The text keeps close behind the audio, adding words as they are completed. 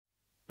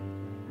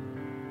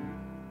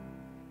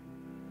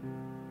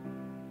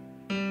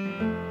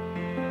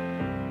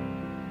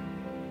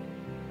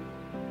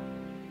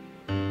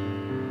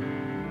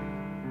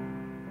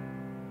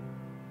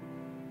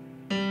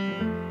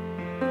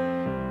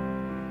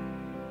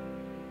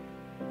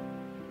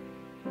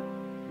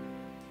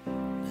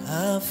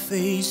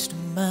faced a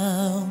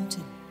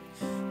mountain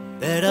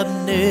that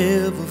I've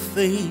never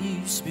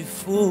faced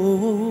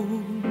before.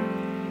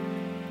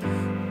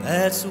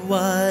 That's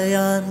why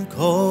I'm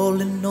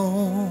calling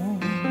on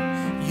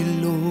you,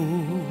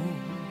 Lord.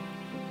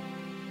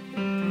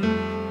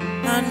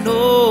 I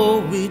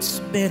know it's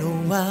been a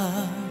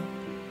while.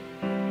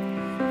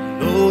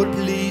 Lord,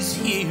 please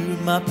hear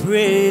my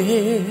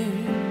prayer.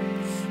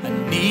 I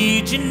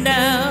need you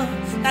now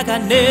like I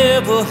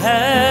never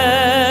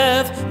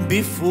have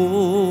before.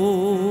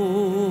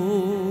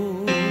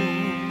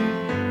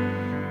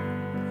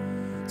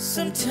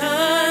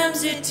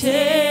 Sometimes it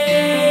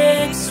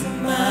takes a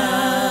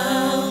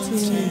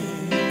mountain,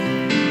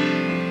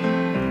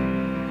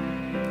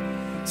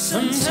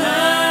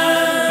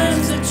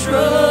 sometimes a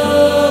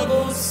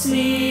troubled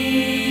sea,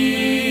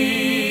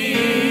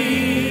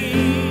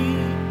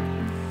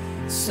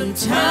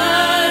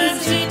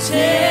 sometimes it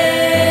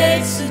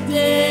takes a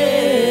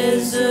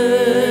desert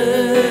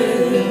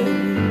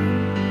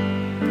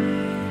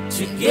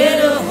to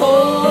get a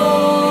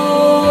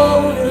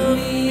hold of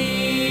me.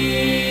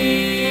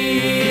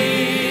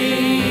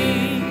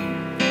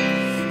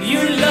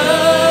 Your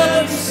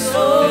love is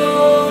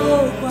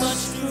so much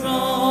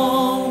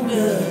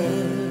stronger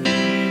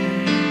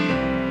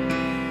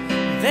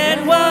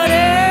than whatever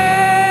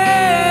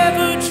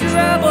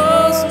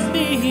troubles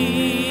me.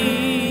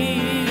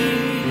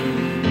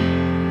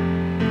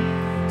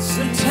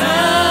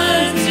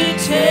 Sometimes it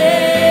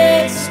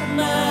takes a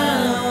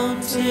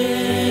mountain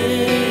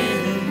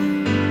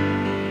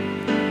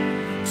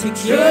to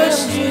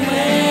trust you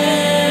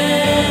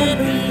and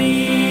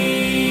believe.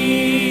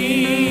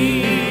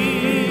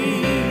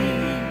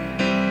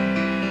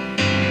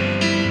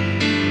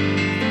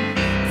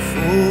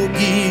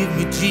 Forgive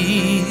me,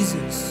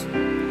 Jesus,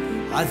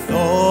 I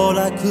thought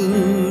I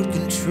could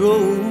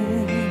control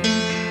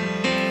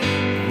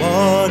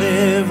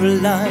whatever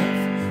life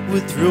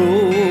would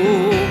throw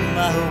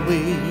my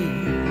way.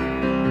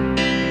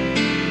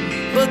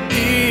 But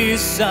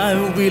this I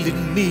will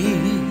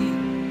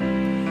admit,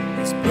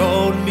 it's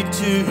brought me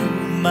to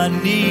my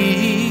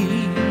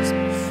knees.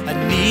 I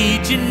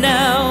need you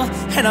now,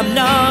 and I'm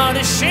not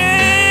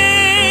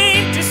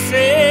ashamed to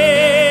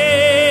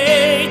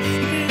say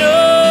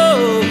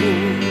no.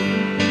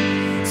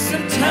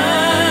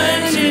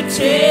 Sometimes it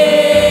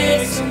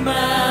takes a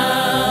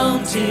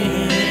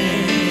mountain,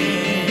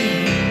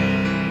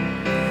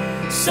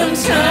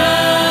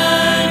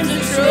 sometimes a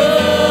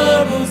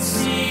troubled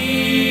sea,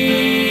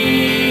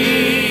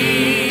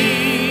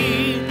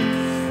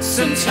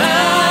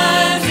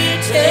 sometimes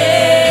it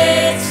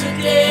takes a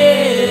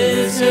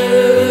desert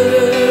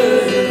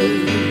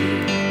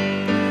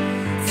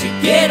to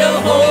get a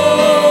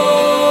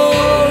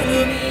hold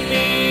of me.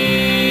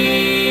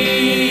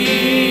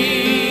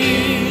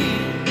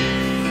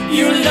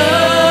 Your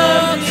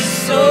love is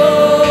so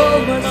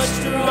much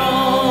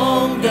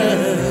stronger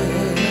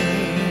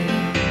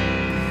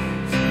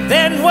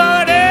than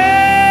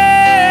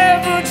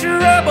whatever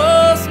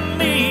troubles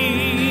me.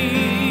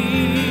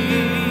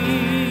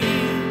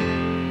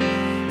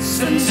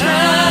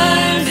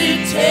 Sometimes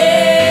it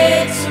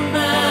takes a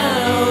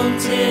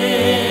mountain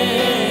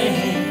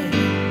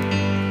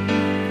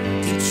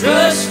to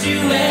trust you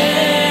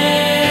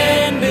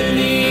and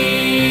believe.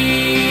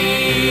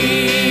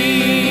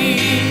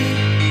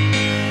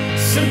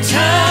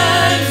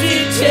 Sometimes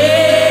it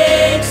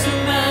takes a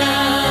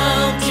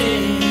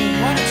mountain.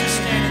 Why don't you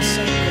stand and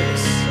sing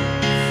this?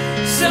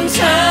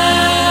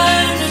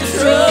 Sometimes a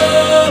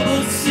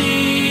troubled sea.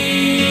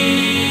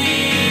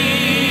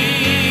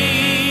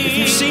 If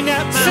you've seen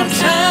that mountain,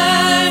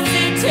 Sometimes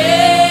it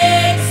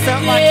takes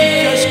felt like you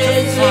just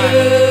couldn't climb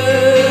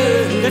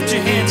it, lift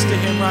your hands to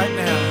Him right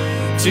now.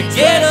 to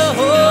get a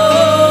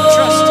hold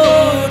Trust of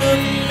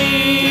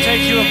me.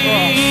 Take you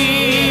across,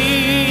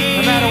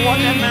 no matter what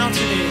that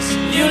mountain is.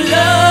 Your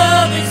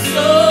love is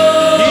so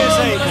He is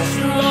able. much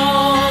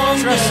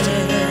stronger Trust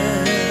Him.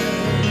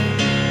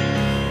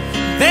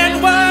 than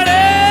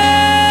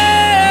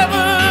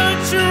whatever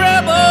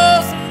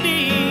troubles me.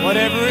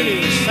 Whatever it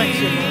is, thank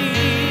you, Lord.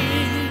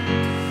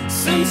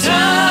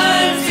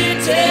 Sometimes it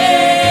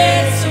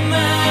takes a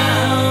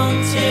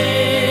mountain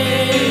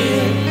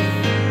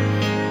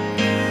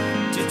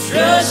to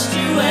trust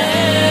you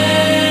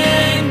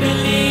and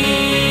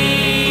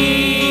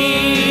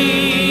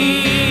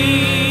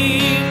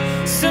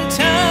believe.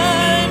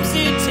 Sometimes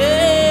it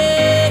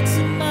takes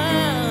a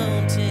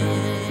mountain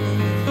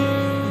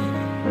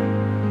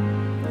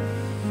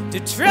to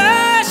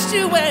trust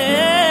you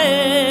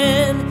and